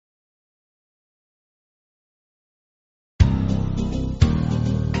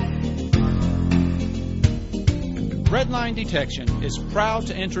Redline Detection is proud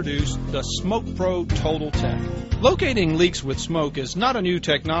to introduce the SmokePro Total Tech. Locating leaks with smoke is not a new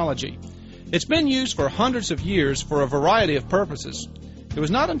technology. It's been used for hundreds of years for a variety of purposes. It was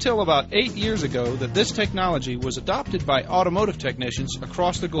not until about 8 years ago that this technology was adopted by automotive technicians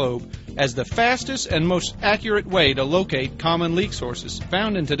across the globe as the fastest and most accurate way to locate common leak sources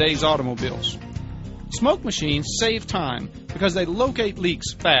found in today's automobiles. Smoke machines save time because they locate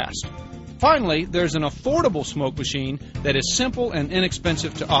leaks fast. Finally, there's an affordable smoke machine that is simple and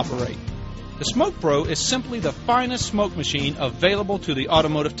inexpensive to operate. The SmokePro is simply the finest smoke machine available to the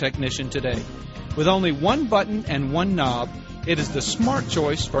automotive technician today. With only one button and one knob, it is the smart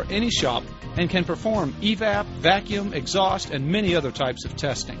choice for any shop and can perform evap, vacuum, exhaust, and many other types of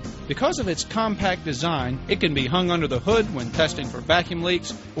testing. Because of its compact design, it can be hung under the hood when testing for vacuum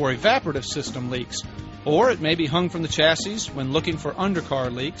leaks or evaporative system leaks, or it may be hung from the chassis when looking for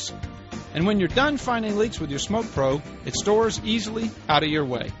undercar leaks. And when you're done finding leaks with your SmokePro, it stores easily out of your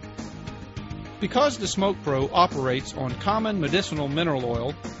way. Because the SmokePro operates on common medicinal mineral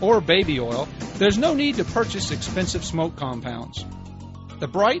oil or baby oil, there's no need to purchase expensive smoke compounds. The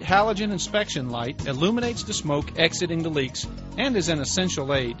bright halogen inspection light illuminates the smoke exiting the leaks and is an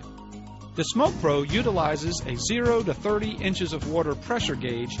essential aid. The SmokePro utilizes a 0 to 30 inches of water pressure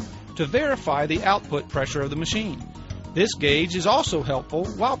gauge to verify the output pressure of the machine. This gauge is also helpful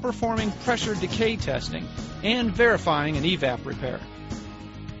while performing pressure decay testing and verifying an evap repair.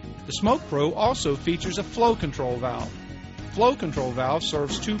 The SmokePro also features a flow control valve. Flow control valve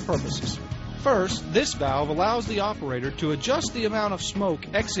serves two purposes. First, this valve allows the operator to adjust the amount of smoke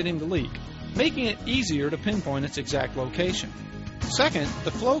exiting the leak, making it easier to pinpoint its exact location. Second,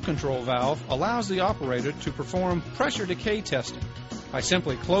 the flow control valve allows the operator to perform pressure decay testing by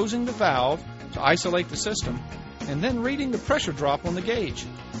simply closing the valve to isolate the system and then reading the pressure drop on the gauge.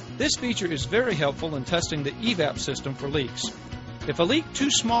 This feature is very helpful in testing the evap system for leaks. If a leak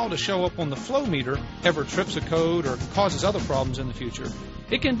too small to show up on the flow meter ever trips a code or causes other problems in the future,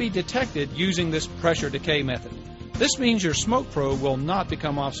 it can be detected using this pressure decay method. This means your SmokePro will not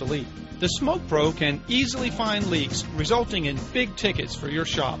become obsolete. The SmokePro can easily find leaks, resulting in big tickets for your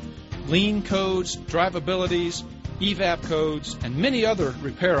shop. Lean codes, drivabilities, evap codes, and many other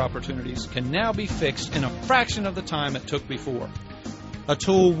repair opportunities can now be fixed in a fraction of the time it took before. A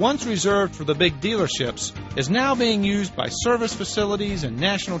tool once reserved for the big dealerships is now being used by service facilities and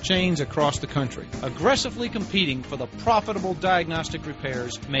national chains across the country, aggressively competing for the profitable diagnostic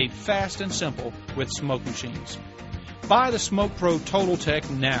repairs made fast and simple with smoke machines. Buy the SmokePro Total Tech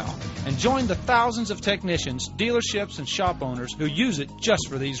now and join the thousands of technicians, dealerships, and shop owners who use it just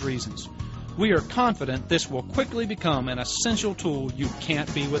for these reasons. We are confident this will quickly become an essential tool you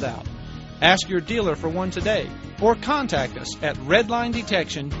can't be without. Ask your dealer for one today or contact us at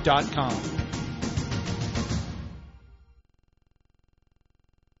redlinedetection.com.